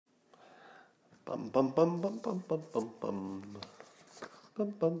Bum bum bum bum bum bum bum bum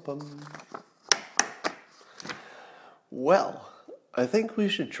bum bum bum. Well, I think we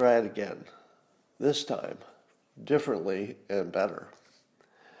should try it again. This time, differently and better.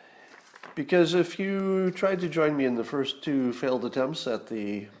 Because if you tried to join me in the first two failed attempts at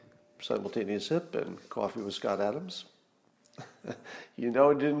the simultaneous sip and coffee with Scott Adams, you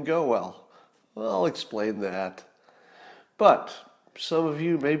know it didn't go well. Well, I'll explain that. But some of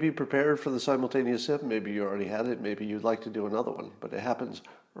you may be prepared for the simultaneous sip. Maybe you already had it. Maybe you'd like to do another one. But it happens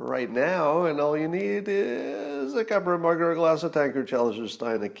right now, and all you need is a cup or a mug or a glass, a tankard, chalice or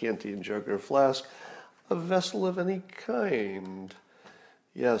stein, a canteen, jug or flask, a vessel of any kind.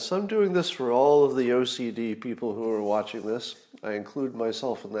 Yes, I'm doing this for all of the OCD people who are watching this. I include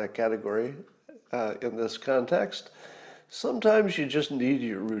myself in that category in this context. Sometimes you just need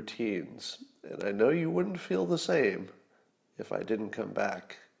your routines, and I know you wouldn't feel the same if I didn't come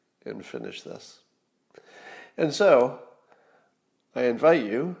back and finish this. And so, I invite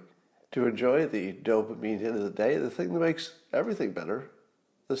you to enjoy the dopamine hit of the day, the thing that makes everything better,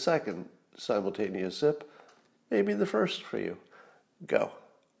 the second simultaneous sip, maybe the first for you. Go.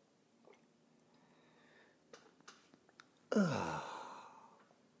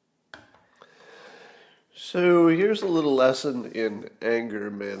 So here's a little lesson in anger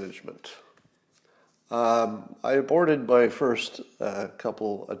management. I aborted my first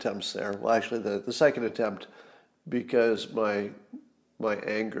couple attempts there. Well, actually, the second attempt because my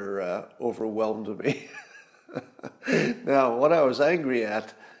anger overwhelmed me. Now, what I was angry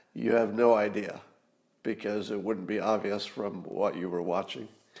at, you have no idea because it wouldn't be obvious from what you were watching.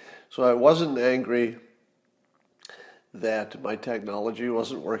 So I wasn't angry that my technology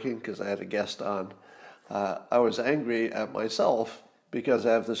wasn't working because I had a guest on. I was angry at myself because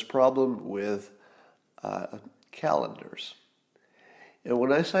I have this problem with calendars. And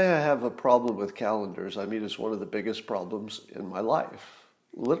when I say I have a problem with calendars, I mean it's one of the biggest problems in my life,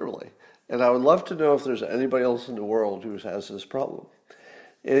 literally. And I would love to know if there's anybody else in the world who has this problem.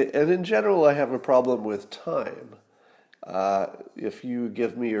 And in general, I have a problem with time. If you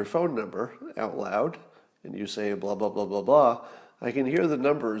give me your phone number out loud and you say blah, blah, blah, blah, blah, I can hear the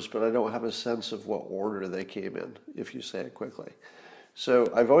numbers, but I don't have a sense of what order they came in if you say it quickly.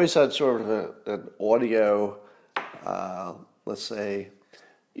 So I've always had sort of an audio, let's say,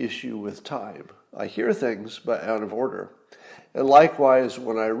 issue with time. I hear things, but out of order. And likewise,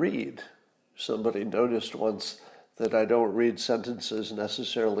 when I read, somebody noticed once that I don't read sentences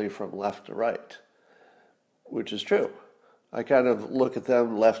necessarily from left to right, which is true. I kind of look at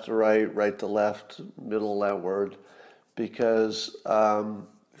them left to right, right to left, middle of that word, because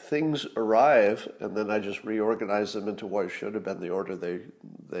things arrive, and then I just reorganize them into what should have been the order they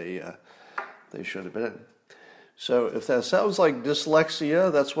should have been in. So if that sounds like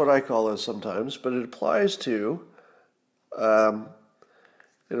dyslexia, that's what I call it sometimes. But it applies to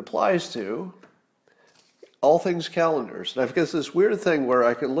all things calendars. And I've got this weird thing where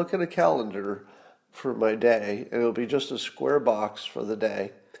I can look at a calendar for my day, and it'll be just a square box for the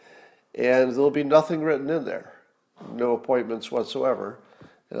day, and there'll be nothing written in there, no appointments whatsoever.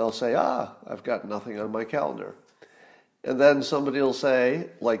 And I'll say, I've got nothing on my calendar. And then somebody will say,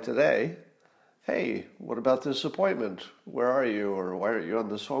 like today, hey, what about this appointment? Where are you? Or why aren't you on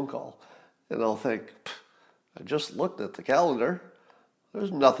this phone call? And I'll think, I just looked at the calendar.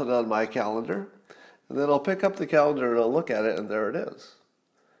 There's nothing on my calendar. And then I'll pick up the calendar and I'll look at it, and there it is.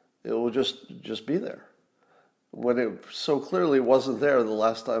 It will just be there, when it so clearly wasn't there the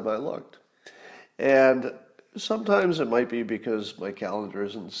last time I looked. And sometimes it might be because my calendar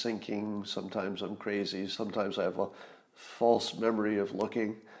isn't syncing. Sometimes I'm crazy. Sometimes I have a false memory of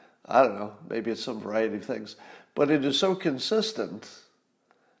looking. I don't know. Maybe it's some variety of things. But it is so consistent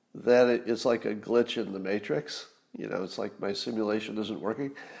that it's like a glitch in the matrix. You know, it's like my simulation isn't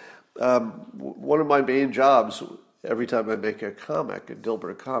working. One of my main jobs, every time I make a comic, a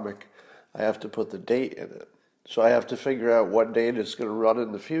Dilbert comic, I have to put the date in it. So I have to figure out what date it's going to run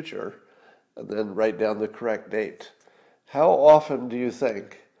in the future, and then write down the correct date. How often do you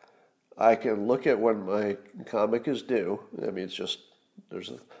think I can look at when my comic is due? I mean, it's just,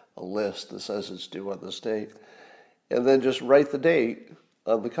 there's a list that says it's due on this date, and then just write the date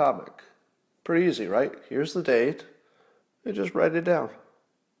on the comic. Pretty easy, right? Here's the date, and just write it down.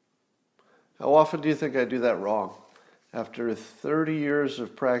 How often do you think I do that wrong? After 30 years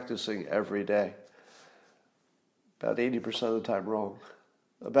of practicing every day, about 80% of the time wrong.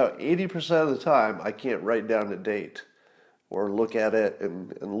 About 80% of the time, I can't write down a date or look at it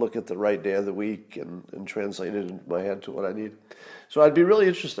and look at the right day of the week and translate it into my head to what I need. So I'd be really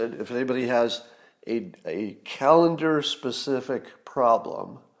interested if anybody has a calendar-specific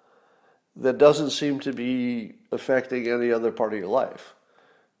problem that doesn't seem to be affecting any other part of your life.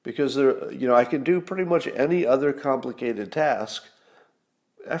 Because I can do pretty much any other complicated task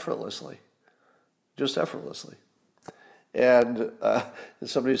effortlessly, just effortlessly. And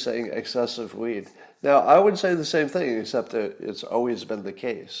somebody's saying excessive weed. Now, I would say the same thing, except that it's always been the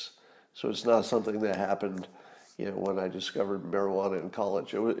case. So it's not something that happened, when I discovered marijuana in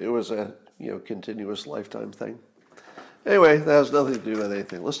college. It was a, continuous lifetime thing. Anyway, that has nothing to do with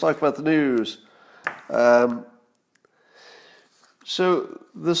anything. Let's talk about the news. So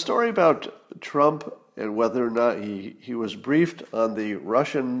the story about Trump and whether or not he was briefed on the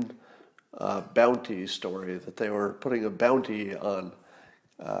Russian bounty story, that they were putting a bounty on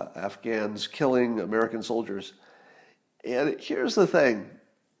Afghans killing American soldiers. And here's the thing.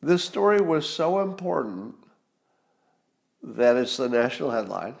 This story was so important that it's the national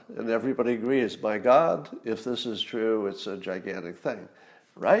headline, and everybody agrees, my God, if this is true, it's a gigantic thing.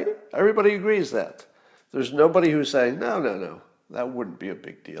 Right? Everybody agrees that. There's nobody who's saying, no, that wouldn't be a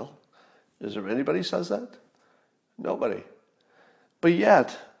big deal. Is there anybody who says that? Nobody. But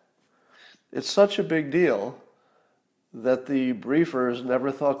yet, it's such a big deal that the briefers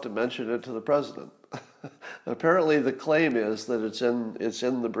never thought to mention it to the president. Apparently the claim is that it's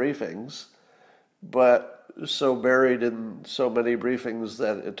in the briefings, but so buried in so many briefings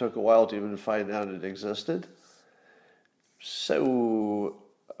that it took a while to even find out it existed. So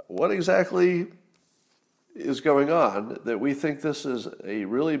what exactly is going on that we think this is a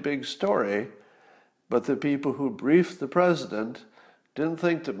really big story, but the people who briefed the president didn't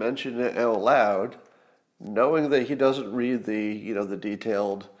think to mention it out loud, knowing that he doesn't read the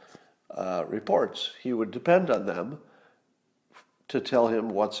detailed reports. He would depend on them to tell him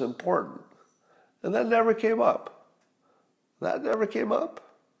what's important. And that never came up. That never came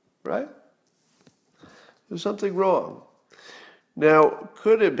up, right? There's something wrong. Now,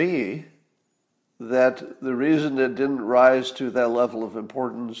 could it be that the reason it didn't rise to that level of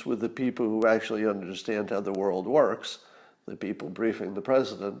importance with the people who actually understand how the world works, the people briefing the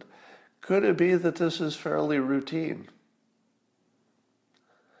president, could it be that this is fairly routine?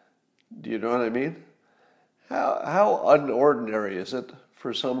 Do you know what I mean? How unordinary is it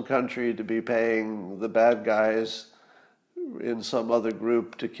for some country to be paying the bad guys in some other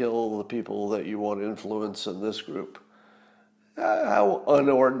group to kill the people that you want to influence in this group? How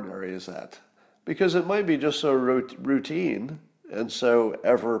unordinary is that? Because it might be just so routine and so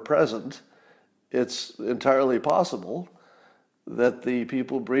ever-present, it's entirely possible that the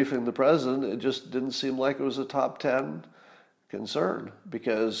people briefing the president, it just didn't seem like it was a top 10 concern.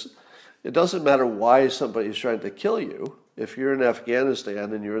 Because it doesn't matter why somebody's trying to kill you. If you're in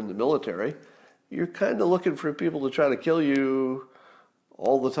Afghanistan and you're in the military, you're kind of looking for people to try to kill you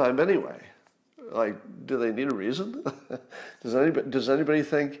all the time anyway. Like, do they need a reason? Does anybody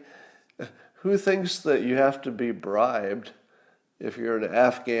think, who thinks that you have to be bribed if you're an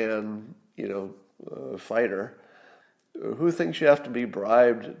Afghan, fighter? Who thinks you have to be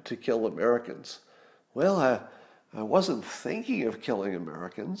bribed to kill Americans? Well, I wasn't thinking of killing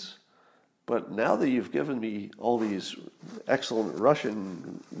Americans, but now that you've given me all these excellent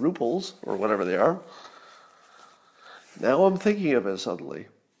Russian rubles, or whatever they are, now I'm thinking of it suddenly.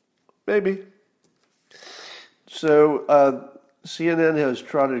 Maybe. So CNN has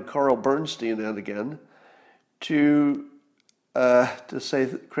trotted Carl Bernstein in again to say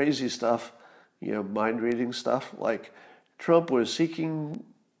crazy stuff, mind-reading stuff, like Trump was seeking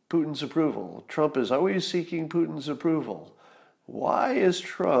Putin's approval. Trump is always seeking Putin's approval. Why is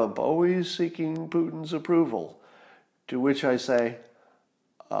Trump always seeking Putin's approval? To which I say,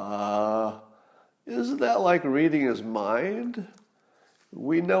 isn't that like reading his mind?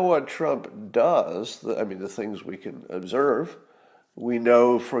 We know what Trump does, the things we can observe. We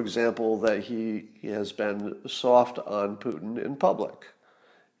know, for example, that he has been soft on Putin in public.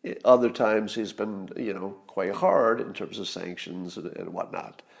 Other times he's been, quite hard in terms of sanctions and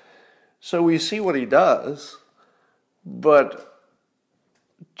whatnot. So we see what he does, but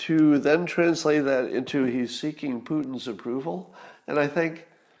to then translate that into he's seeking Putin's approval, and I think,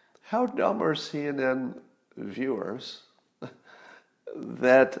 how dumb are CNN viewers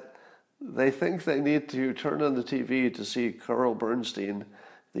that they think they need to turn on the TV to see Carl Bernstein,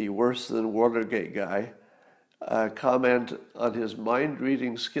 the worse than Watergate guy, comment on his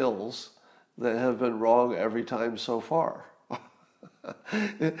mind-reading skills that have been wrong every time so far.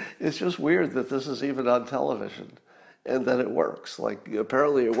 It's just weird that this is even on television and that it works. Like,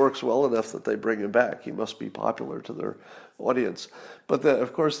 apparently it works well enough that they bring him back. He must be popular to their audience. But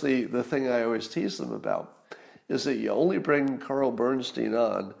of course, the thing I always tease them about is that you only bring Carl Bernstein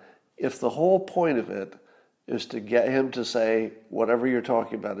on if the whole point of it is to get him to say whatever you're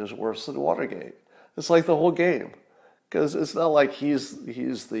talking about is worse than Watergate. It's like the whole game, because it's not like he's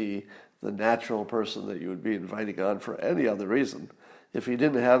the natural person that you would be inviting on for any other reason. If he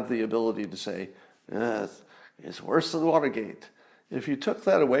didn't have the ability to say, it's worse than Watergate, if you took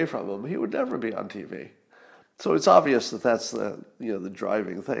that away from him, he would never be on TV. So it's obvious that that's the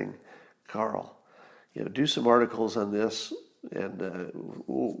driving thing. Carl, do some articles on this, and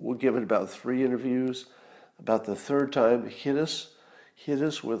we'll give it about 3 interviews. About the 3rd time, hit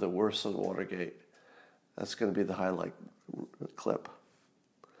us with a worse than Watergate. That's going to be the highlight clip.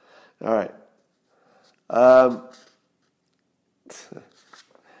 All right.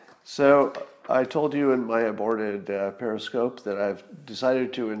 So I told you in my aborted Periscope that I've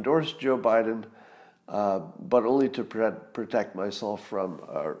decided to endorse Joe Biden, but only to protect myself from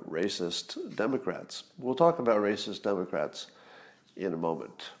racist Democrats. We'll talk about racist Democrats in a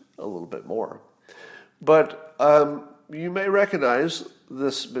moment, a little bit more. But you may recognize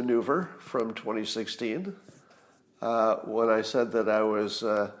this maneuver from 2016 when I said that I was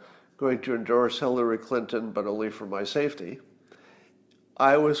going to endorse Hillary Clinton, but only for my safety.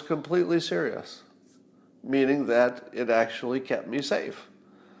 I was completely serious, meaning that it actually kept me safe.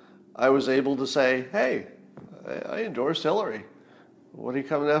 I was able to say, hey, I endorsed Hillary. What are you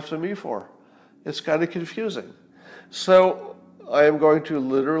coming after me for? It's kind of confusing. So I am going to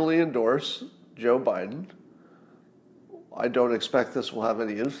literally endorse Joe Biden. I don't expect this will have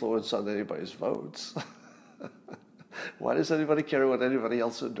any influence on anybody's votes. Why does anybody care what anybody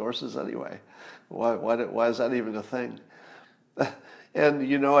else endorses anyway? Why is that even a thing?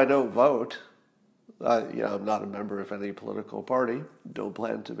 And I don't vote. I'm not a member of any political party. Don't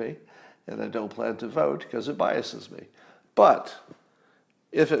plan to be. And I don't plan to vote because it biases me. But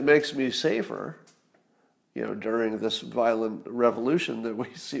if it makes me safer, during this violent revolution that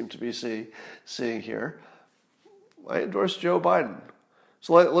we seem to be seeing here, I endorse Joe Biden.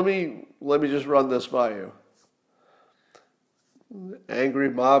 So let me just run this by you. Angry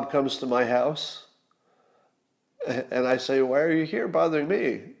mob comes to my house, and I say, why are you here bothering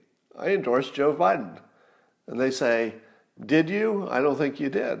me? I endorse Joe Biden. And they say, did you? I don't think you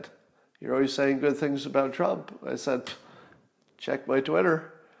did. You're always saying good things about Trump. I said, check my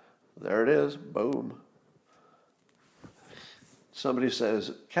Twitter. There it is. Boom. Somebody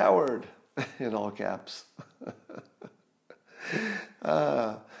says, coward, in all caps.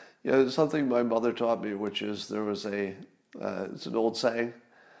 Something my mother taught me, which is it's an old saying,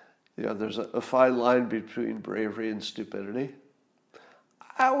 there's a fine line between bravery and stupidity.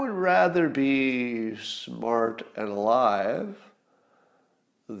 I would rather be smart and alive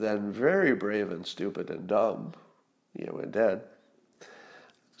than very brave and stupid and dumb, and dead.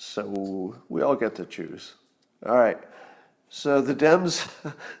 So we all get to choose. All right. So the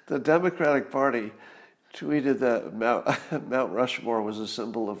Democratic Party tweeted that Mount Rushmore was a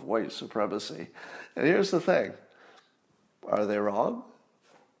symbol of white supremacy. And here's the thing. Are they wrong?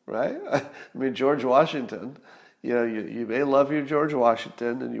 Right? I mean, George Washington, you may love your George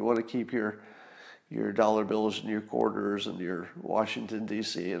Washington and you want to keep your dollar bills and your quarters and your Washington,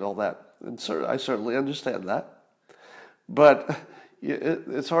 D.C. and all that. And I certainly understand that. But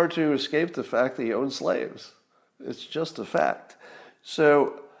it's hard to escape the fact that he owned slaves. It's just a fact.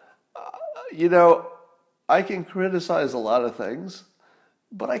 So, I can criticize a lot of things,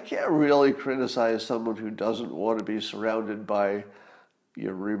 but I can't really criticize someone who doesn't want to be surrounded by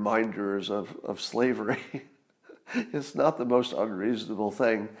reminders of slavery. It's not the most unreasonable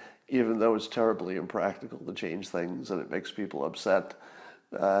thing, even though it's terribly impractical to change things and it makes people upset.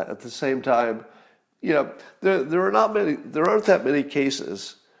 At the same time, there aren't that many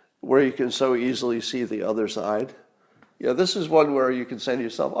cases where you can so easily see the other side. This is one where you can say to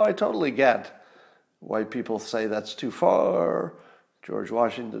yourself, I totally get why people say that's too far. George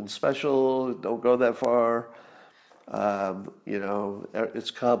Washington's special, don't go that far. It's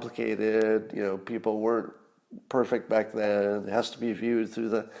complicated. People weren't perfect back then. It has to be viewed through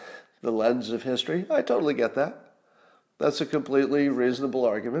the lens of history. I totally get that. That's a completely reasonable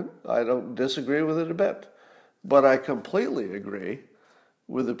argument. I don't disagree with it a bit. But I completely agree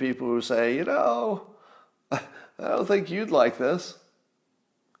with the people who say, I don't think you'd like this,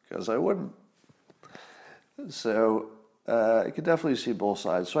 because I wouldn't. So I can definitely see both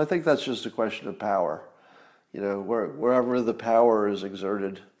sides. So I think that's just a question of power. Wherever the power is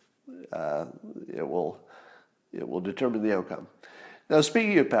exerted, it will determine the outcome. Now,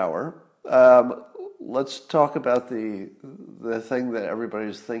 speaking of power, let's talk about the thing that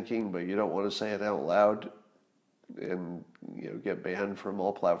everybody's thinking, but you don't want to say it out loud and get banned from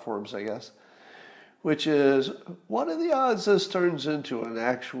all platforms, I guess, which is, what are the odds this turns into an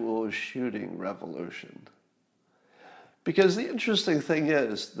actual shooting revolution? Because the interesting thing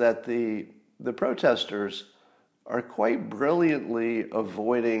is that the protesters are quite brilliantly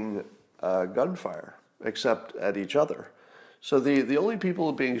avoiding gunfire, except at each other. So the only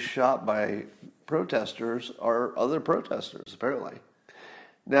people being shot by protesters are other protesters, apparently.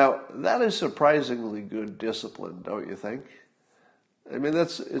 Now, that is surprisingly good discipline, don't you think? I mean,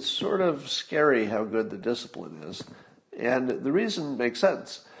 it's sort of scary how good the discipline is. And the reason makes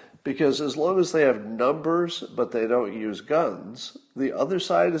sense. Because as long as they have numbers, but they don't use guns, the other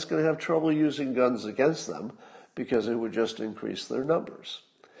side is going to have trouble using guns against them because it would just increase their numbers.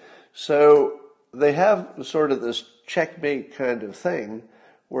 So they have sort of this checkmate kind of thing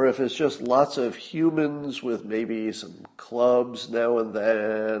where if it's just lots of humans with maybe some clubs now and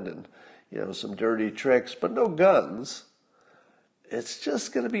then and, some dirty tricks, but no guns, it's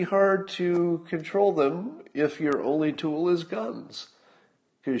just going to be hard to control them if your only tool is guns,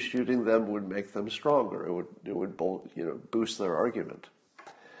 because shooting them would make them stronger. It would boost their argument.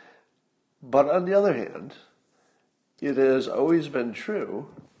 But on the other hand, it has always been true,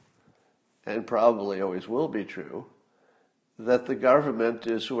 and probably always will be true, that the government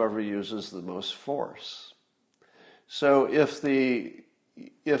is whoever uses the most force. So if the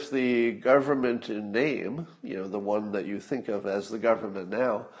government in name, the one that you think of as the government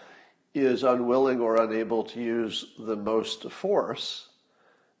now, is unwilling or unable to use the most force,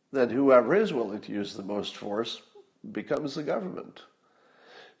 then whoever is willing to use the most force becomes the government.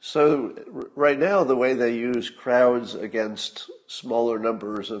 So right now, the way they use crowds against smaller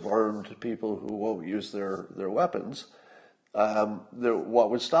numbers of armed people who won't use their weapons, what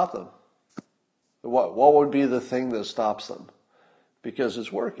would stop them? What would be the thing that stops them? Because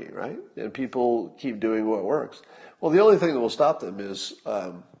it's working, right? And people keep doing what works. Well, the only thing that will stop them is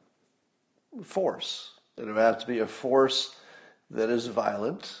force. And it would have to be a force that is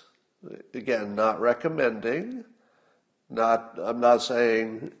violent. Again, not recommending. I'm not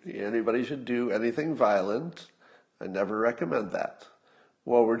saying anybody should do anything violent. I never recommend that.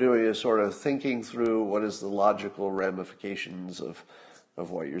 What we're doing is sort of thinking through what is the logical ramifications of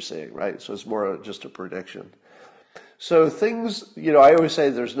what you're saying, right? So it's more just a prediction. So things, I always say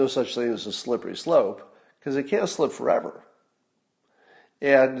there's no such thing as a slippery slope because it can't slip forever.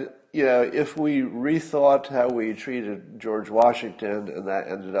 And, if we rethought how we treated George Washington and that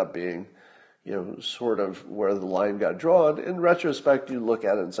ended up being, sort of where the line got drawn, in retrospect, you look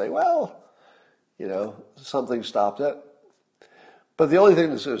at it and say, well, something stopped it. But the only thing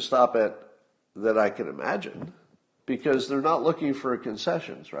that's going to stop it that I can imagine, because they're not looking for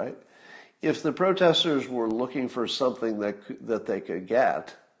concessions, right? If the protesters were looking for something that they could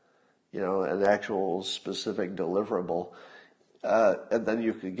get, an actual specific deliverable, and then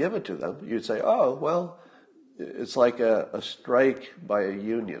you could give it to them, you'd say, oh, well, it's like a strike by a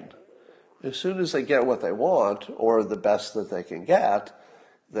union. As soon as they get what they want, or the best that they can get,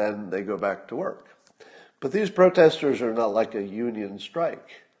 then they go back to work. But these protesters are not like a union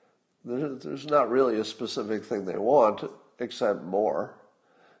strike. There's not really a specific thing they want, except more.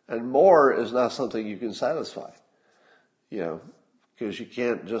 And more is not something you can satisfy, because you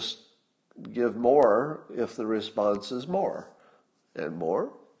can't just give more if the response is more and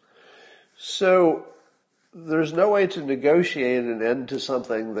more. So there's no way to negotiate an end to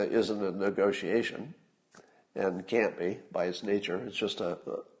something that isn't a negotiation and can't be by its nature. It's just a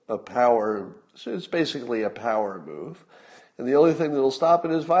power, so it's basically a power move. And the only thing that will stop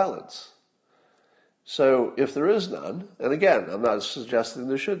it is violence. So if there is none, and again, I'm not suggesting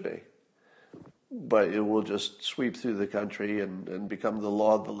there should be, but it will just sweep through the country and become the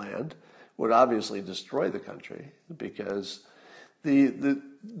law of the land, would obviously destroy the country, because the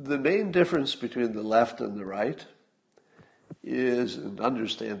main difference between the left and the right is an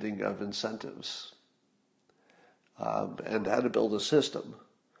understanding of incentives and how to build a system.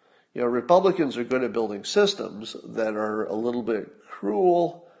 Republicans are good at building systems that are a little bit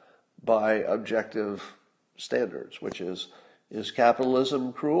cruel by objective standards, which is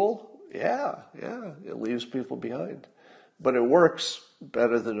capitalism cruel? Yeah, it leaves people behind. But it works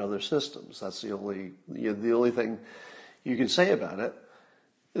better than other systems. That's the only thing you can say about it,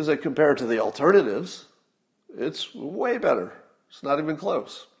 is that compared to the alternatives, it's way better. It's not even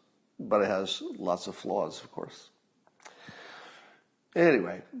close. But it has lots of flaws, of course.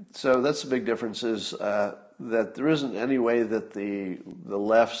 Anyway, so that's the big difference, is that there isn't any way that the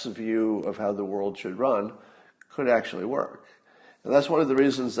left's view of how the world should run could actually work. And that's one of the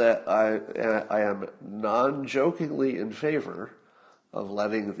reasons that I am non-jokingly in favor of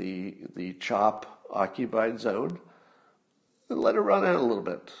letting the CHOP occupied zone, let it run out a little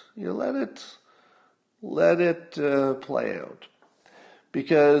bit. Let it play out.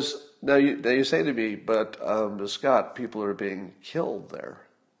 Because Now you say to me, but Scott, people are being killed there.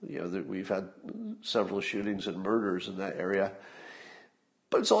 We've had several shootings and murders in that area,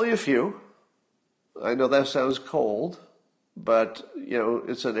 but it's only a few. I know that sounds cold, but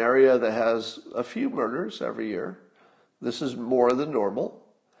it's an area that has a few murders every year. This is more than normal.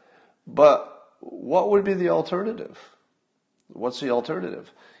 But what would be the alternative? What's the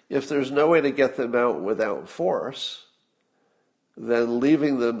alternative? If there's no way to get them out without force, then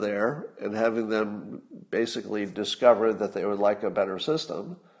leaving them there and having them basically discover that they would like a better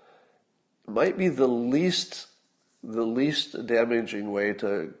system might be the least damaging way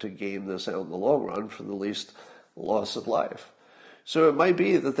to game this out in the long run for the least loss of life. So it might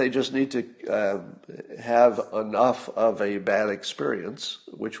be that they just need to have enough of a bad experience,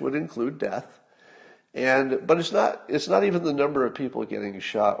 which would include death. But it's not even the number of people getting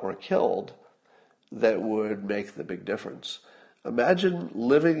shot or killed that would make the big difference. Imagine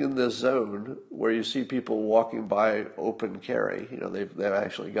living in this zone where you see people walking by open carry. They've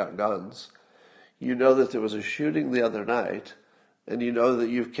actually got guns. You know that there was a shooting the other night, and you know that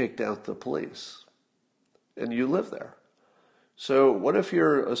you've kicked out the police, and you live there. So what if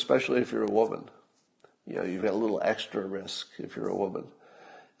especially if you're a woman, you've got a little extra risk if you're a woman.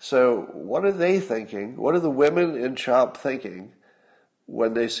 So what are they thinking? What are the women in CHOP thinking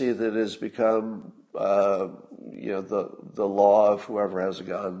when they see that it has become, the law of whoever has a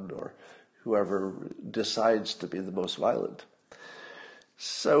gun or whoever decides to be the most violent?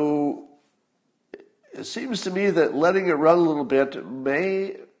 So it seems to me that letting it run a little bit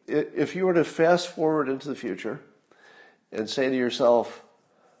may, if you were to fast forward into the future and say to yourself,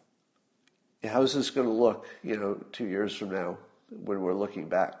 how's this going to look, 2 years from now when we're looking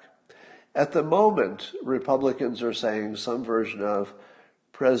back? At the moment, Republicans are saying some version of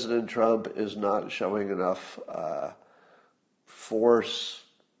President Trump is not showing enough force,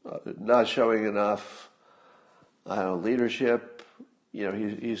 not showing enough leadership.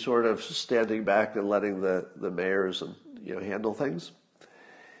 He's sort of standing back and letting the mayors handle things.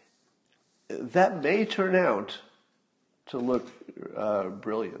 That may turn out to look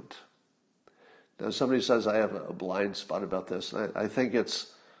brilliant. Now, somebody says I have a blind spot about this. I think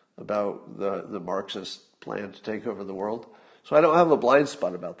it's about the Marxist plan to take over the world. So I don't have a blind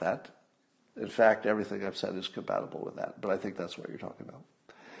spot about that. In fact, everything I've said is compatible with that. But I think that's what you're talking about.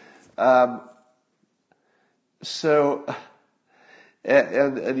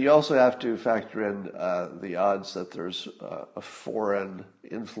 And you also have to factor in the odds that there's a foreign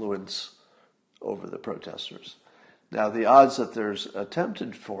influence over the protesters. Now, the odds that there's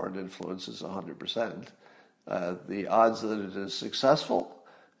attempted foreign influence is 100%. The odds that it is successful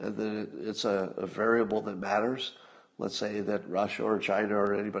and that it's a variable that matters, let's say that Russia or China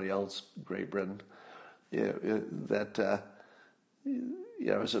or anybody else, Great Britain, is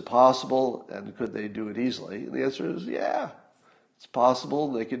it possible and could they do it easily? And the answer is yeah, it's possible.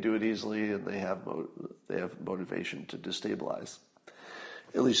 They can do it easily and they have motivation to destabilize,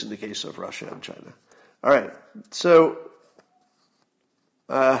 at least in the case of Russia and China. All right, so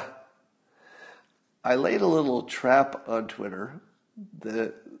I laid a little trap on Twitter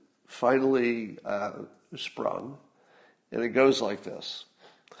that finally sprung, and it goes like this.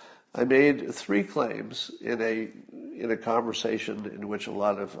 I made 3 claims in a conversation in which a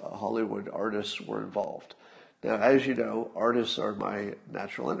lot of Hollywood artists were involved. Now, as you know, artists are my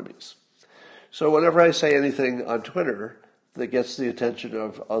natural enemies. So whenever I say anything on Twitter that gets the attention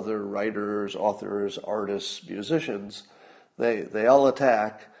of other writers, authors, artists, musicians, they all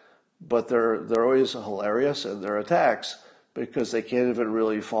attack, but they're always hilarious in their attacks because they can't even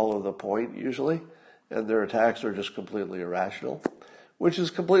really follow the point usually, and their attacks are just completely irrational, which is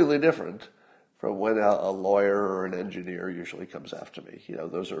completely different from when a lawyer or an engineer usually comes after me.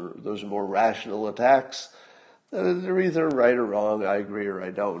 Those are more rational attacks. They're either right or wrong, I agree or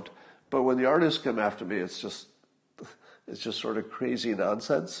I don't. But when the artists come after me, it's just sort of crazy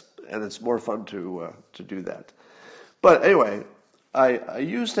nonsense, and it's more fun to do that. But anyway, I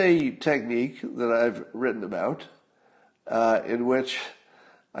used a technique that I've written about in which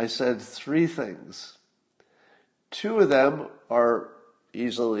I said 3 things. 2 of them are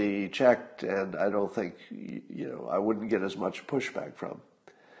easily checked, and I don't think, I wouldn't get as much pushback from.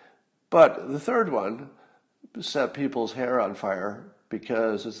 But the third one set people's hair on fire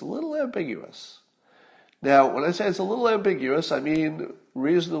because it's a little ambiguous. Now, when I say it's a little ambiguous, I mean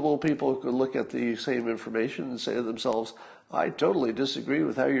reasonable people could look at the same information and say to themselves, I totally disagree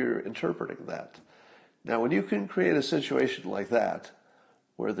with how you're interpreting that. Now, when you can create a situation like that,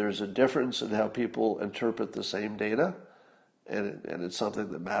 where there's a difference in how people interpret the same data, and it's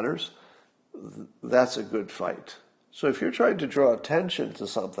something that matters, that's a good fight. So if you're trying to draw attention to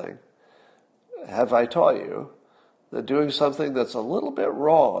something, have I taught you that doing something that's a little bit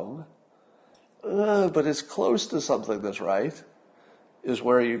wrong, but it's close to something that's right, is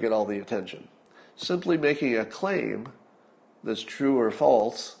where you get all the attention. Simply making a claim that's true or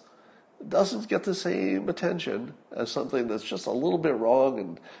false doesn't get the same attention as something that's just a little bit wrong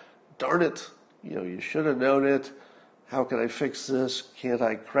and darn it, you should have known it. How can I fix this? Can't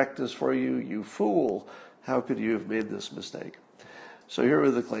I correct this for you? You fool. How could you have made this mistake? So here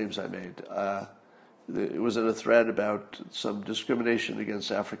are the claims I made. It was in a thread about some discrimination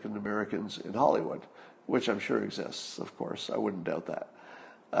against African Americans in Hollywood, which I'm sure exists, of course. I wouldn't doubt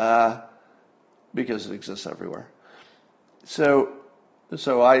that, because it exists everywhere. So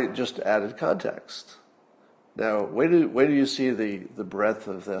I just added context. Now, wait till you see the breadth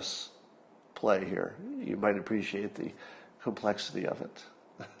of this play here. You might appreciate the complexity of it.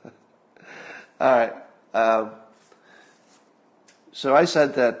 All right. So I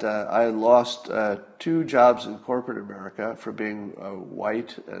said that I lost 2 jobs in corporate America for being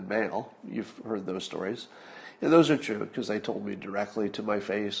white and male. You've heard those stories. And those are true because they told me directly to my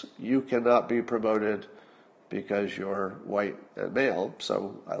face, you cannot be promoted because you're white and male.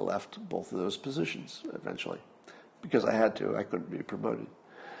 So I left both of those positions eventually because I had to. I couldn't be promoted.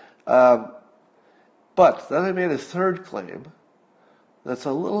 But then I made a third claim that's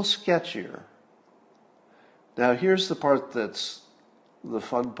a little sketchier. Now here's the part that's the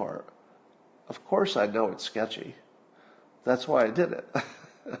fun part. Of course I know it's sketchy. That's why I did it.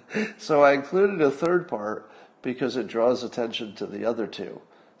 So I included a third part because it draws attention to the other 2.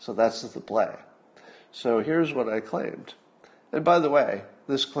 So that's the play. So here's what I claimed. And by the way,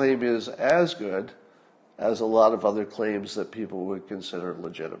 this claim is as good as a lot of other claims that people would consider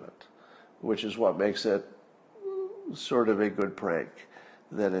legitimate, which is what makes it sort of a good prank,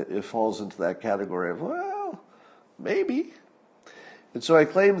 that it falls into that category of, well, maybe. And so I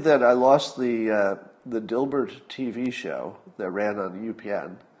claimed that I lost the Dilbert TV show that ran on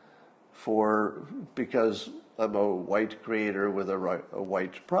UPN because I'm a white creator with a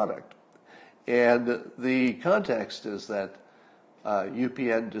white product. And the context is that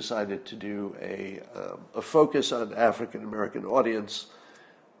UPN decided to do a focus on African American audience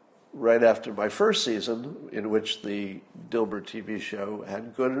right after my first season, in which the Dilbert TV show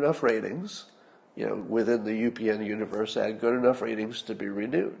had good enough ratings, within the UPN universe, had good enough ratings to be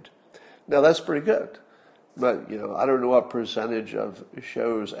renewed. Now that's pretty good, but I don't know what percentage of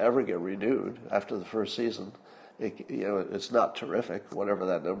shows ever get renewed after the first season. It's not terrific, whatever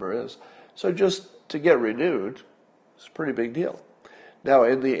that number is. So just to get renewed, it's a pretty big deal. Now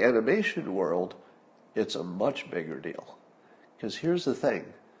in the animation world, it's a much bigger deal, because here's the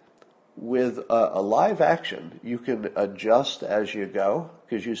thing. With a live action, you can adjust as you go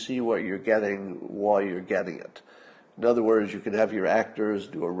because you see what you're getting while you're getting it. In other words, you can have your actors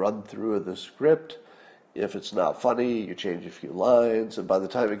do a run through of the script. If it's not funny, you change a few lines, and by the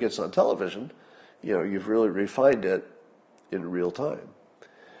time it gets on television, you've really refined it in real time.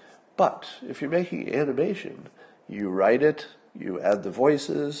 But if you're making animation, you write it, you add the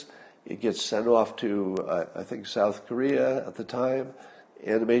voices, it gets sent off to, I think, South Korea at the time.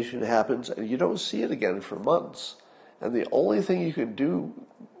 Animation happens, and you don't see it again for months. And the only thing you can do,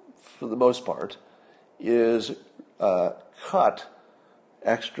 for the most part, is cut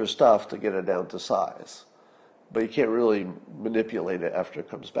extra stuff to get it down to size. But you can't really manipulate it after it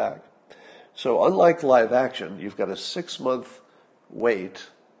comes back. So unlike live action, you've got a 6-month wait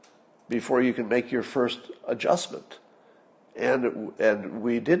before you can make your first adjustment. And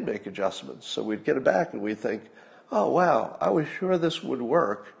we did make adjustments. So we'd get it back and we'd think, oh, wow, I was sure this would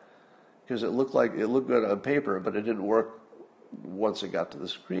work because it looked good on paper, but it didn't work once it got to the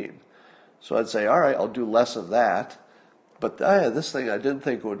screen. So I'd say, all right, I'll do less of that. But this thing I didn't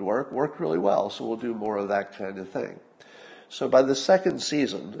think would worked really well, so we'll do more of that kind of thing. So by the second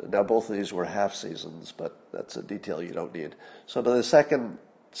season, now both of these were half seasons, but that's a detail you don't need. So by the second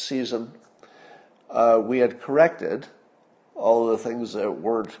season, we had corrected all of the things that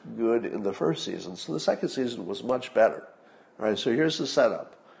weren't good in the first season. So the second season was much better. All right, so here's the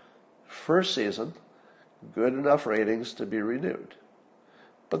setup. First season, good enough ratings to be renewed.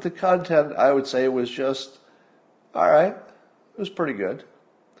 But the content, I would say, was just, all right, it was pretty good.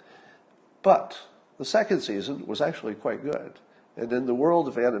 But the second season was actually quite good. And in the world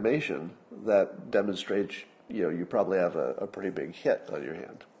of animation, that demonstrates, you probably have a pretty big hit on your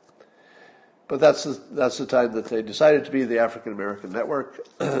hand. But that's the time that they decided to be the African American Network,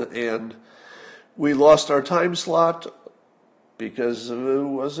 and we lost our time slot because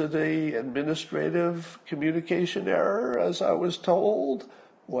was it a administrative communication error, as I was told?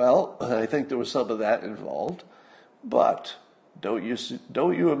 Well, I think there was some of that involved, but don't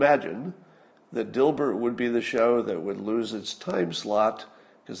you imagine that Dilbert would be the show that would lose its time slot,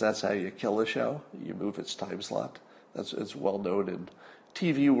 because that's how you kill a show. You move its time slot. It's well known in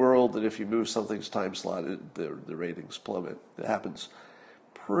TV world that if you move something's time slot, the ratings plummet. It happens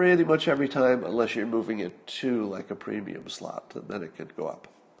pretty much every time, unless you're moving it to like a premium slot, and then it could go up.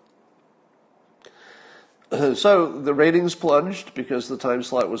 So the ratings plunged because the time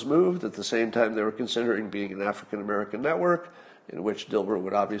slot was moved. At the same time, they were considering being an African-American network, in which Dilbert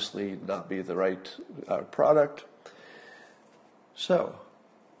would obviously not be the right product. So,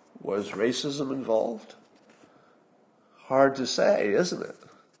 was racism involved? Hard to say, isn't it?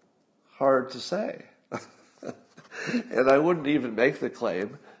 Hard to say. And I wouldn't even make the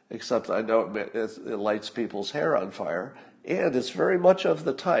claim, except I know it lights people's hair on fire, and it's very much of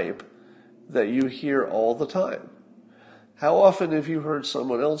the type that you hear all the time. How often have you heard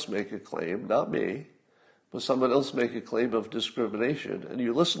someone else make a claim, not me, but someone else make a claim of discrimination, and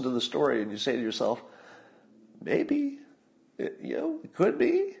you listen to the story and you say to yourself, maybe, it could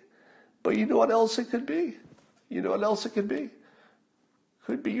be, but you know what else it could be? You know what else it could be?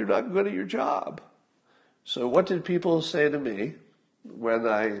 Could be you're not good at your job. So what did people say to me when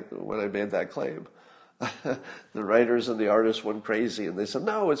I made that claim? The writers and the artists went crazy, and they said,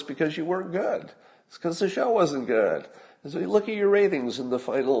 no, it's because you weren't good. It's because the show wasn't good. And so you look at your ratings in the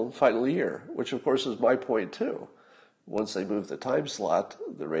final year, which of course is my point too. Once they move the time slot,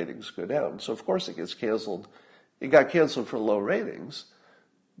 the ratings go down. So of course it gets canceled. It got canceled for low ratings,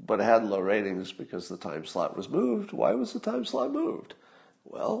 but it had low ratings because the time slot was moved. Why was the time slot moved?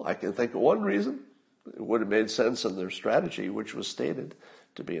 Well, I can think of one reason. It would have made sense in their strategy, which was stated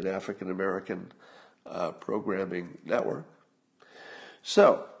to be an African-American programming network.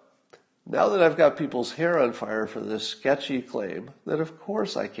 So, now that I've got people's hair on fire for this sketchy claim that of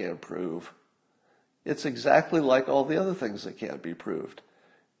course I can't prove, it's exactly like all the other things that can't be proved,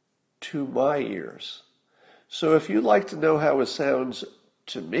 to my ears. So if you'd like to know how it sounds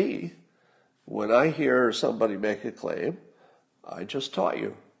to me when I hear somebody make a claim, I just taught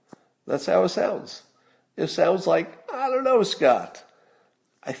you. That's how it sounds. It sounds like, I don't know, Scott.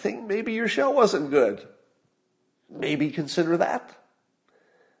 I think maybe your show wasn't good. Maybe consider that.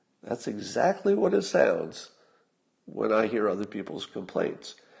 That's exactly what it sounds when I hear other people's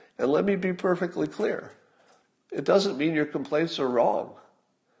complaints. And let me be perfectly clear. It doesn't mean your complaints are wrong.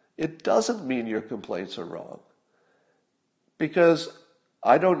 It doesn't mean your complaints are wrong. Because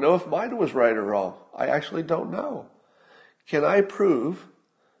I don't know if mine was right or wrong. I actually don't know. Can I prove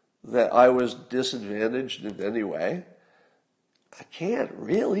that I was disadvantaged in any way? I can't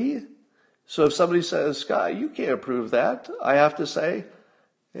really. So if somebody says, Scott, you can't prove that, I have to say,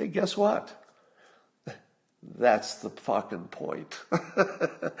 hey, guess what? That's the fucking point.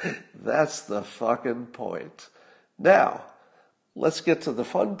 That's the fucking point. Now, let's get to the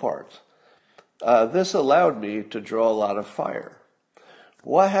fun part. This allowed me to draw a lot of fire.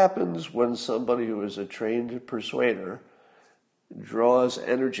 What happens when somebody who is a trained persuader draws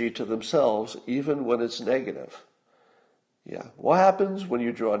energy to themselves, even when it's negative? Yeah. What happens when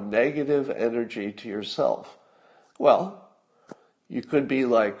you draw negative energy to yourself? Well, you could be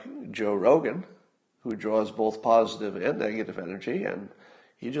like Joe Rogan, who draws both positive and negative energy, and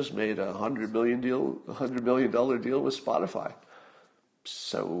he just made a $100 million deal with Spotify.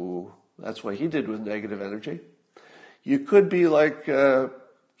 So that's what he did with negative energy. You could be like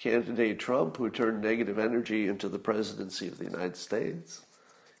candidate Trump, who turned negative energy into the presidency of the United States.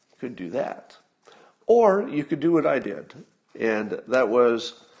 You could do that. Or you could do what I did, and that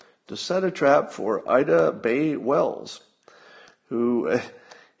was to set a trap for Ida Bae Wells, who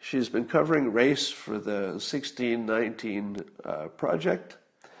she's been covering race for the 1619 Project.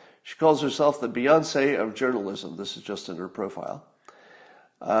 She calls herself the Beyonce of journalism. This is just in her profile.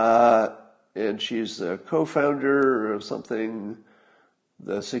 And she's the co-founder of something,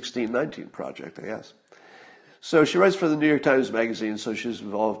 the 1619 Project, I guess. So she writes for the New York Times Magazine, so she's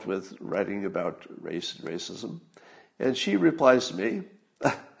involved with writing about race and racism. And she replies to me,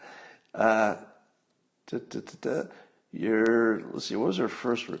 let's see, what was her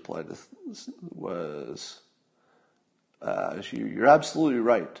first reply to this? You're absolutely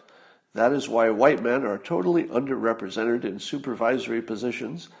right. That is why white men are totally underrepresented in supervisory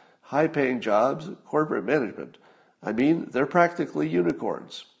positions, high-paying jobs, corporate management. I mean, they're practically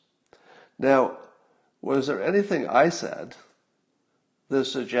unicorns. Now, was there anything I said that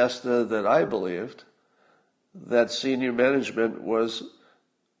suggested that I believed that senior management was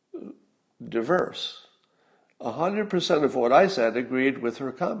diverse? 100% of what I said agreed with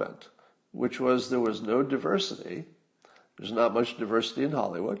her comment, which was there was no diversity. There's not much diversity in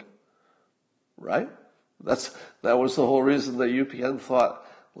Hollywood, right? That was the whole reason that UPN thought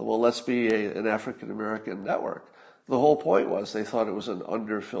Well, let's be an African American network. The whole point was they thought it was an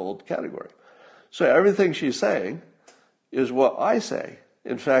underfilled category. So everything she's saying is what I say.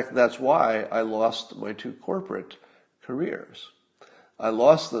 In fact, that's why I lost my 2 corporate careers. I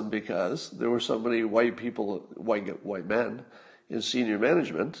lost them because there were so many white people, white men in senior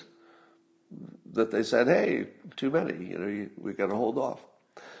management that they said, hey, too many, we got to hold off.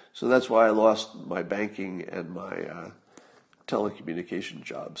 So that's why I lost my banking and my telecommunication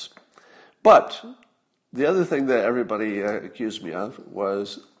jobs. But the other thing that everybody accused me of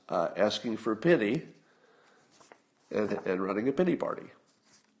was asking for pity and running a pity party.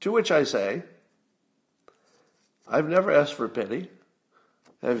 To which I say, I've never asked for pity.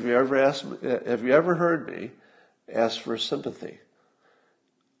 Have you ever heard me ask for sympathy?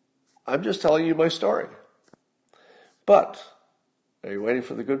 I'm just telling you my story. But, are you waiting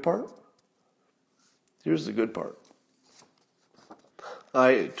for the good part? Here's the good part.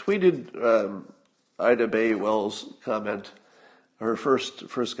 I tweeted Ida Bae Wells' comment, her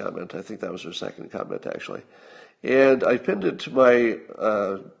first comment. I think that was her second comment, actually. And I pinned it to my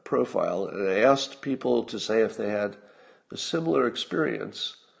profile, and I asked people to say if they had a similar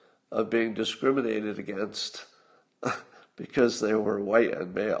experience of being discriminated against because they were white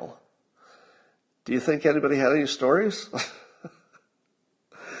and male. Do you think anybody had any stories?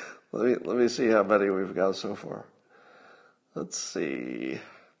 Let me see how many we've got so far. Let's see.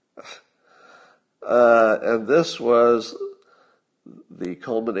 And this was the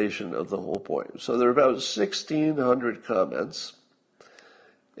culmination of the whole point. So there are about 1,600 comments,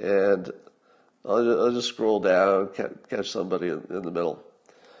 and I'll just scroll down, catch somebody in the middle.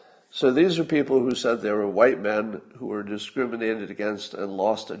 So these are people who said they were white men who were discriminated against and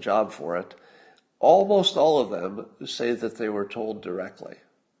lost a job for it. Almost all of them say that they were told directly,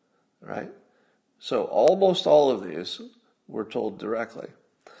 right? So almost all of these were told directly.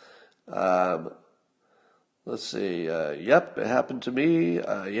 Let's see. Yep, it happened to me.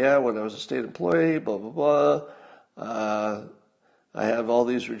 Yeah, when I was a state employee, blah, blah, blah. I have all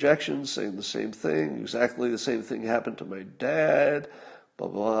these rejections saying the same thing. Exactly the same thing happened to my dad, blah,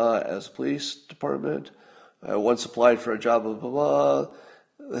 blah, as police department. I once applied for a job, blah, blah, blah.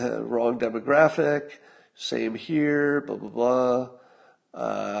 Wrong demographic. Same here, blah, blah,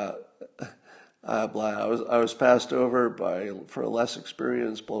 blah. I was passed over for a less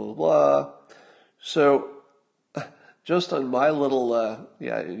experience, blah, blah, blah. So, just on my little,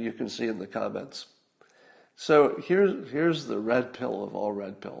 you can see in the comments. So here's the red pill of all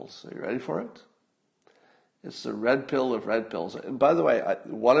red pills. Are you ready for it? It's the red pill of red pills. And by the way,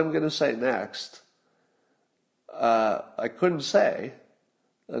 what I'm going to say next, I couldn't say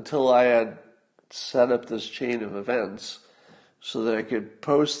until I had set up this chain of events so that I could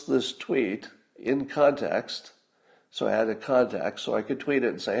post this tweet in context. So I had a context, so I could tweet it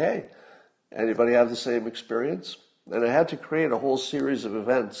and say, hey, anybody have the same experience? And I had to create a whole series of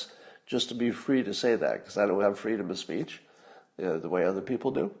events just to be free to say that, because I don't have freedom of speech the way other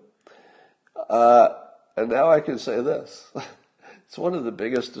people do. And now I can say this. It's one of the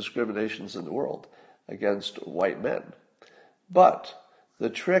biggest discriminations in the world against white men. But the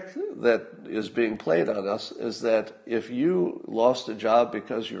trick that is being played on us is that if you lost a job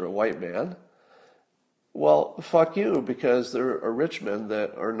because you're a white man, well, fuck you, because there are rich men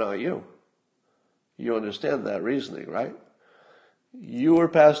that are not you. You understand that reasoning, right? You were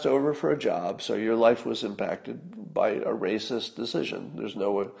passed over for a job, so your life was impacted by a racist decision. There's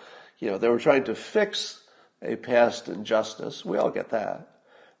no, they were trying to fix a past injustice. We all get that.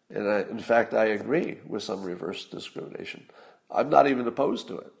 And in fact, I agree with some reverse discrimination. I'm not even opposed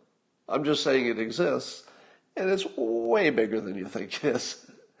to it. I'm just saying it exists, and it's way bigger than you think it is.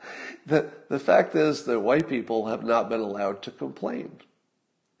 The fact is that white people have not been allowed to complain.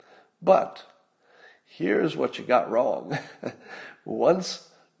 But here's what you got wrong. Once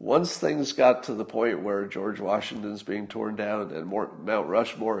things got to the point where George Washington's being torn down and Mount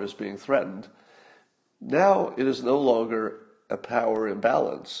Rushmore is being threatened, now it is no longer a power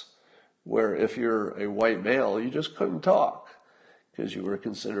imbalance where if you're a white male, you just couldn't talk because you were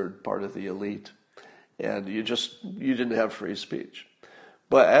considered part of the elite and you didn't have free speech.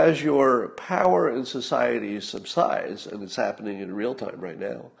 But as your power in society subsides, and it's happening in real time right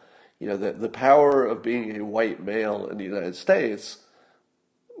now, the power of being a white male in the United States,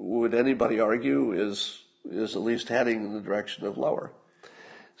 would anybody argue, is at least heading in the direction of lower.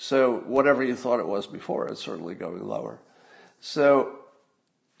 So whatever you thought it was before, it's certainly going lower. So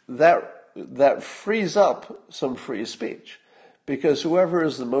that frees up some free speech, because whoever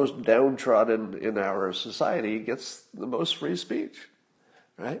is the most downtrodden in our society gets the most free speech,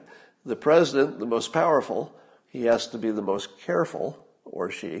 right? The president, the most powerful, he has to be the most careful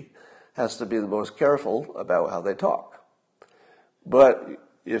or she has to be the most careful about how they talk. But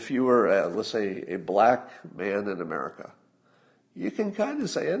if you were, let's say, a black man in America, you can kind of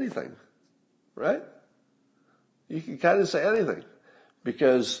say anything, right? You can kind of say anything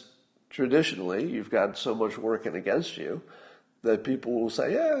because traditionally you've got so much working against you that people will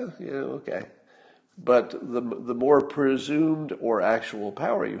say, yeah, okay. But the more presumed or actual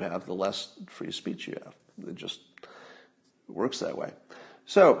power you have, the less free speech you have. It just works that way.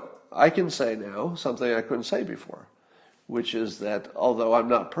 So I can say now something I couldn't say before, which is that although I'm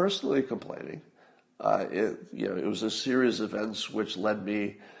not personally complaining, it was a series of events which led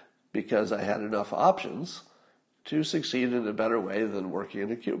me, because I had enough options, to succeed in a better way than working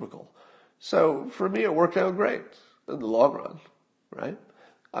in a cubicle. So for me, it worked out great in the long run, right?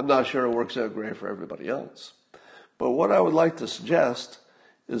 I'm not sure it works out great for everybody else. But what I would like to suggest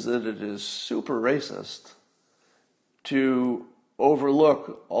is that it is super racist to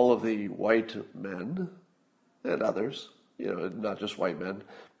overlook all of the white men and others, not just white men,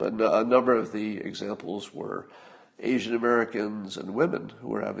 but a number of the examples were Asian Americans and women who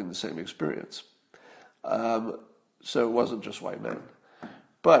were having the same experience. So it wasn't just white men.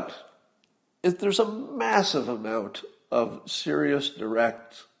 But if there's a massive amount of serious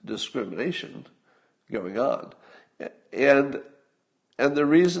direct discrimination going on. And the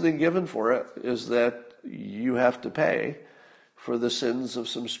reasoning given for it is that you have to pay for the sins of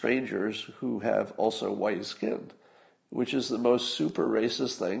some strangers who have also white skin, which is the most super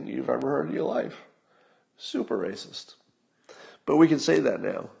racist thing you've ever heard in your life. Super racist. But we can say that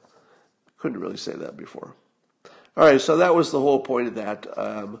now. Couldn't really say that before. All right, so that was the whole point of that.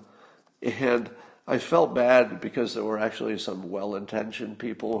 And I felt bad because there were actually some well-intentioned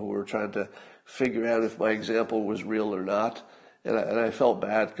people who were trying to figure out if my example was real or not. And I felt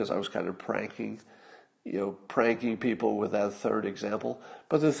bad because I was kind of pranking people with that third example.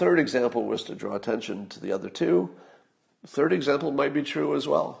 But the third example was to draw attention to the other two. The third example might be true as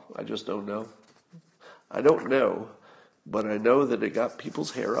well. I just don't know. I don't know, but I know that it got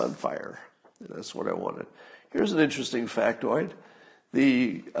people's hair on fire. And that's what I wanted. Here's an interesting factoid.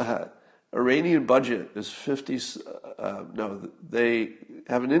 The Iranian budget is they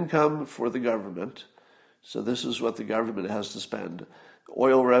have an income for the government. So this is what the government has to spend.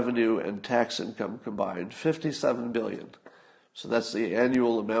 Oil revenue and tax income combined, $57 billion. So that's the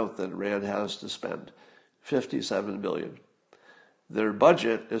annual amount that Iran has to spend, $57 billion. Their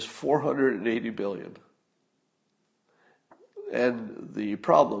budget is $480 billion. And the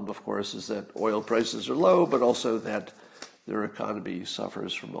problem, of course, is that oil prices are low, but also that their economy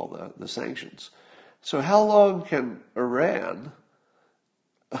suffers from all the sanctions. So how long can Iran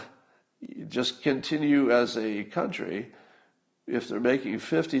just continue as a country if they're making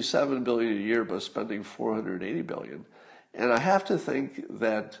 $57 billion a year but spending $480 billion? And I have to think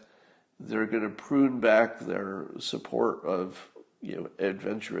that they're going to prune back their support of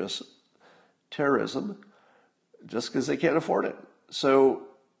adventurous terrorism just because they can't afford it. So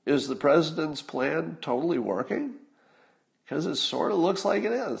is the president's plan totally working? Because it sort of looks like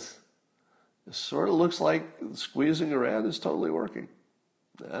it is. It sort of looks like squeezing Iran is totally working.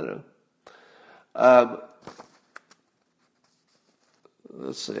 I don't know.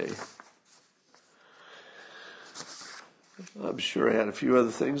 Let's see. I'm sure I had a few other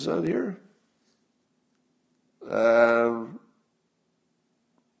things on here.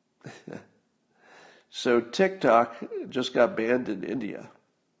 So TikTok just got banned in India.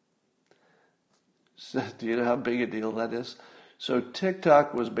 So, do you know how big a deal that is? So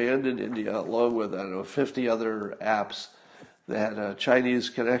TikTok was banned in India along with, 50 other apps that had a Chinese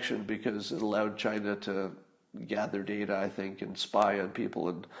connection because it allowed China to gather data, I think, and spy on people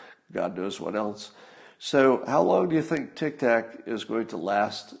and God knows what else. So how long do you think TikTok is going to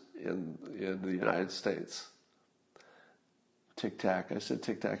last in the United States? TikTok. I said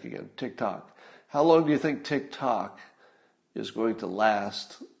TikTok again. TikTok. How long do you think TikTok is going to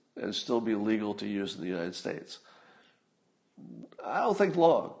last and still be legal to use in the United States? I don't think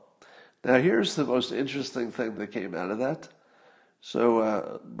long. Now, here's the most interesting thing that came out of that.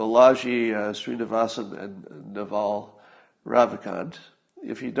 So Balaji Srinivasan and Naval Ravikant.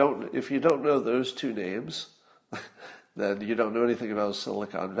 If you don't know those two names, then you don't know anything about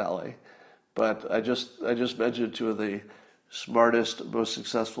Silicon Valley. But I just mentioned two of the smartest, most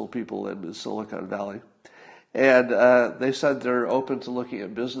successful people in Silicon Valley. And they said they're open to looking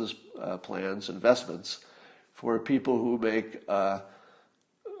at business plans, investments, for people who make a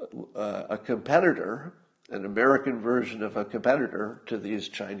competitor, an American version of a competitor to these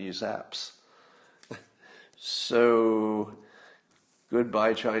Chinese apps. So,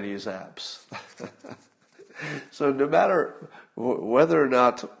 goodbye Chinese apps. So no matter whether or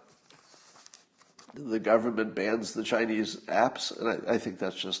not the government bans the Chinese apps, and I think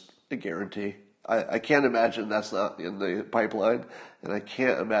that's just a guarantee. I can't imagine that's not in the pipeline, and I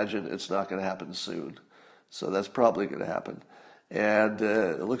can't imagine it's not going to happen soon. So that's probably going to happen. And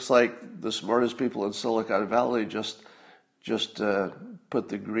it looks like the smartest people in Silicon Valley just put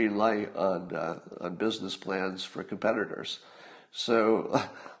the green light on business plans for competitors. So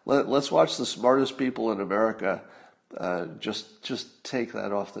let's watch the smartest people in America just take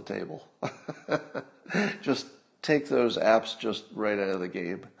that off the table. Just take those apps just right out of the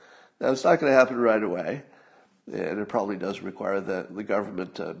game. Now, it's not going to happen right away, and it probably does require the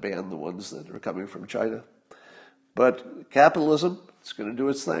government to ban the ones that are coming from China. But capitalism, it's going to do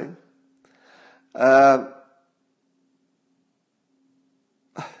its thing.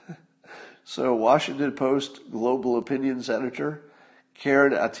 So Washington Post global opinions editor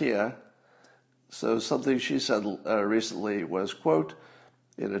Karen Attiah, so something she said recently was, quote,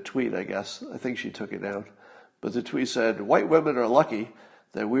 in a tweet, I guess, I think she took it down, but the tweet said, white women are lucky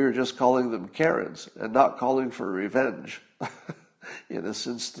that we are just calling them Karens and not calling for revenge, in a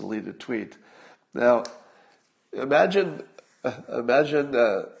since deleted tweet. Now, imagine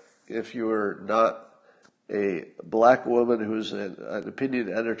if you were not a black woman who's an opinion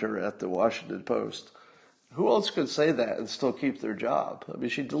editor at the Washington Post. Who else could say that and still keep their job? I mean,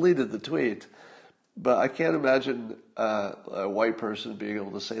 she deleted the tweet, but I can't imagine a white person being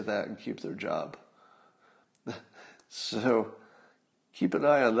able to say that and keep their job. So keep an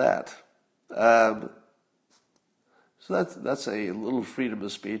eye on that. So that's a little freedom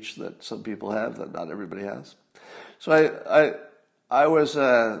of speech that some people have that not everybody has. So I was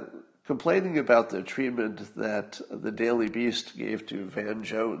complaining about the treatment that the Daily Beast gave to Van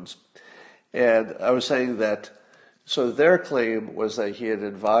Jones. And I was saying that, so their claim was that he had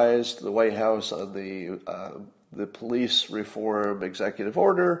advised the White House on the police reform executive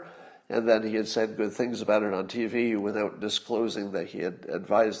order, and then he had said good things about it on TV without disclosing that he had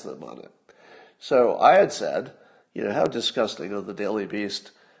advised them on it. So I had said, how disgusting of the Daily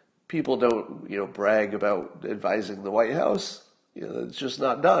Beast. People don't, brag about advising the White House. It's just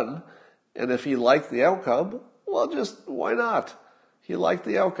not done. And if he liked the outcome, well, just why not? He liked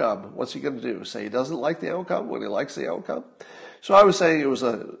the outcome. What's he going to do? Say he doesn't like the outcome when he likes the outcome? So I was saying it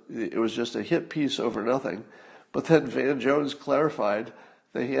was just a hit piece over nothing. But then Van Jones clarified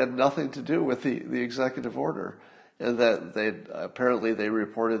that he had nothing to do with the executive order, and that apparently they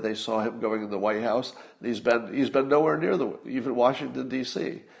reported they saw him going in the White House. And he's been nowhere near even Washington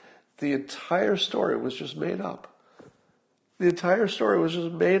D.C. The entire story was just made up. The entire story was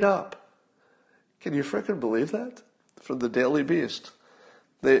just made up. Can you frickin' believe that? From the Daily Beast.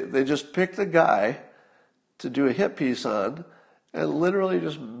 They just picked a guy to do a hit piece on and literally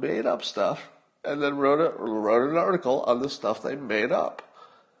just made up stuff and then wrote an article on the stuff they made up.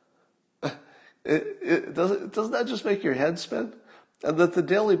 Doesn't that just make your head spin? And that the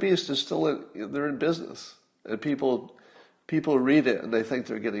Daily Beast is still they're in business. And people read it and they think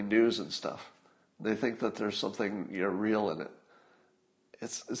they're getting news and stuff. They think that there's something real in it.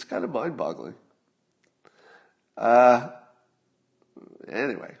 It's kind of mind-boggling.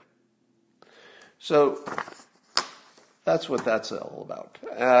 Anyway, so that's what that's all about.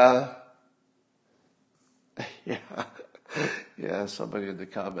 Yeah, somebody in the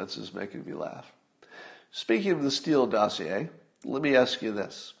comments is making me laugh. Speaking of the Steele dossier, let me ask you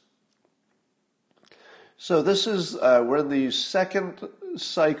this. So this is, we're in the second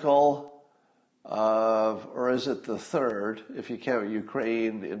cycle of, or is it the third, if you count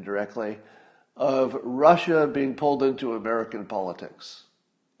Ukraine indirectly, of Russia being pulled into American politics.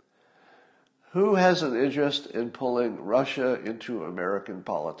 Who has an interest in pulling Russia into American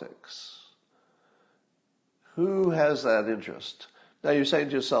politics? Who has that interest? Now you're saying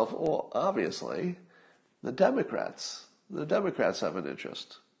to yourself, well, obviously, the Democrats. The Democrats have an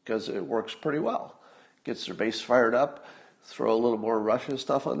interest because it works pretty well. Gets their base fired up, throw a little more Russia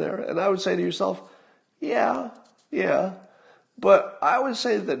stuff on there. And I would say to yourself, yeah. But I would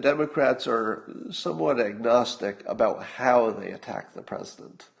say that Democrats are somewhat agnostic about how they attack the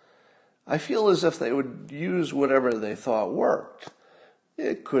president. I feel as if they would use whatever they thought worked.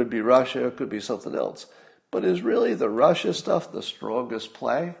 It could be Russia, it could be something else. But is really the Russia stuff the strongest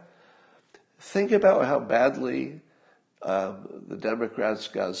play? Think about how badly the Democrats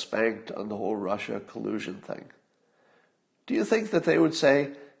got spanked on the whole Russia collusion thing. Do you think that they would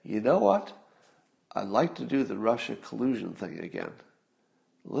say, you know what? I'd like to do the Russia collusion thing again.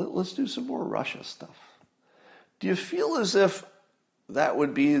 Let's do some more Russia stuff. Do you feel as if that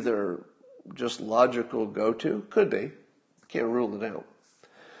would be their just logical go-to? Could be. Can't rule it out.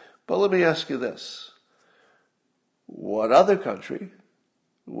 But let me ask you this. what other country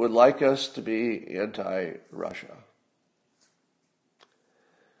would like us to be anti-Russia?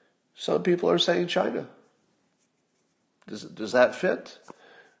 Some people are saying China. Does that fit?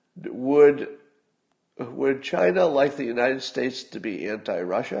 Would China like the United States to be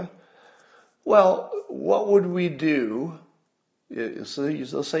anti-Russia? Well, what would we do? So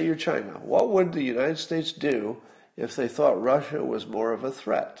they'll say you're China. What would the United States do if they thought Russia was more of a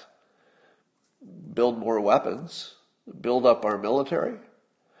threat? Build more weapons? Build up our military?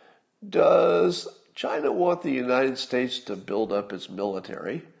 Does China want the United States to build up its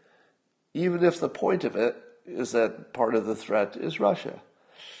military, even if the point of it is that part of the threat is Russia?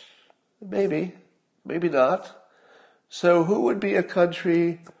 Maybe, maybe not. So who would be a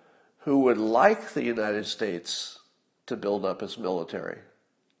country who would like the United States to build up its military,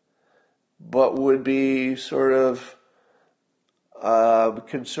 but would be sort of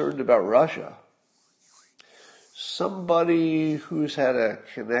concerned about Russia? Somebody who's had a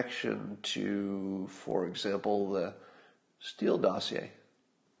connection to, for example, the Steele dossier.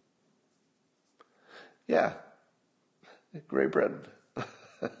 Yeah, Great Britain.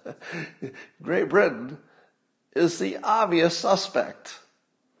 Great Britain is the obvious suspect,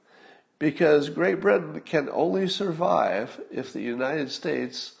 because Great Britain can only survive if the United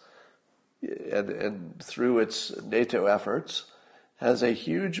States, and through its NATO efforts, has a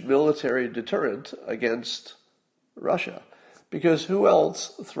huge military deterrent against Russia. Because who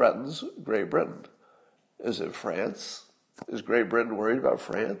else threatens Great Britain? Is it France? Is Great Britain worried about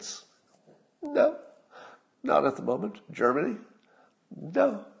France? No, not at the moment. Germany?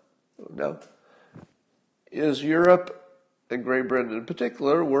 No, no. Is Europe, and Great Britain in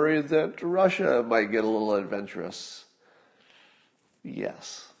particular, worried that Russia might get a little adventurous?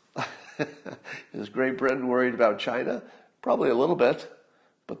 Yes. Is Great Britain worried about China? Probably a little bit.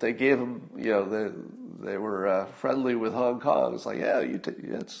 But they gave them, they were friendly with Hong Kong. It's like, yeah,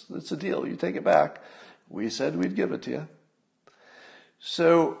 it's a deal. You take it back. We said we'd give it to you.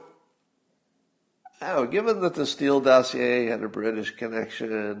 So, given that the Steele dossier had a British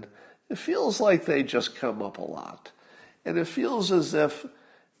connection, it feels like they just come up a lot. And it feels as if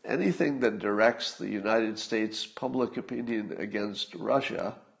anything that directs the United States public opinion against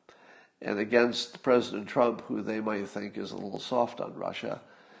Russia and against President Trump, who they might think is a little soft on Russia,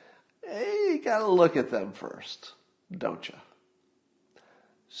 you got to look at them first, don't you?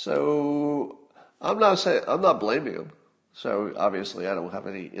 So I'm not blaming them. So obviously I don't have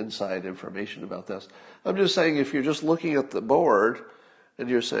any inside information about this. I'm just saying, if you're just looking at the board and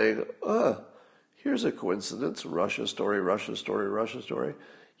you're saying, here's a coincidence, Russia story, Russia story, Russia story,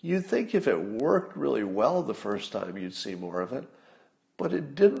 you'd think if it worked really well the first time, you'd see more of it. But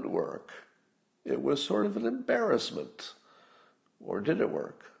it didn't work. It was sort of an embarrassment. Or did it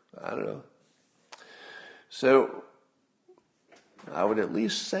work? I don't know. So I would at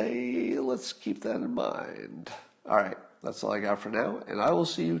least say, let's keep that in mind. All right, that's all I got for now. And I will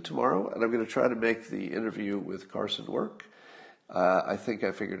see you tomorrow. And I'm going to try to make the interview with Carson work. I think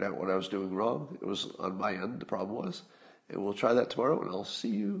I figured out what I was doing wrong. It was on my end, the problem was. And we'll try that tomorrow, and I'll see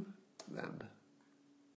you then.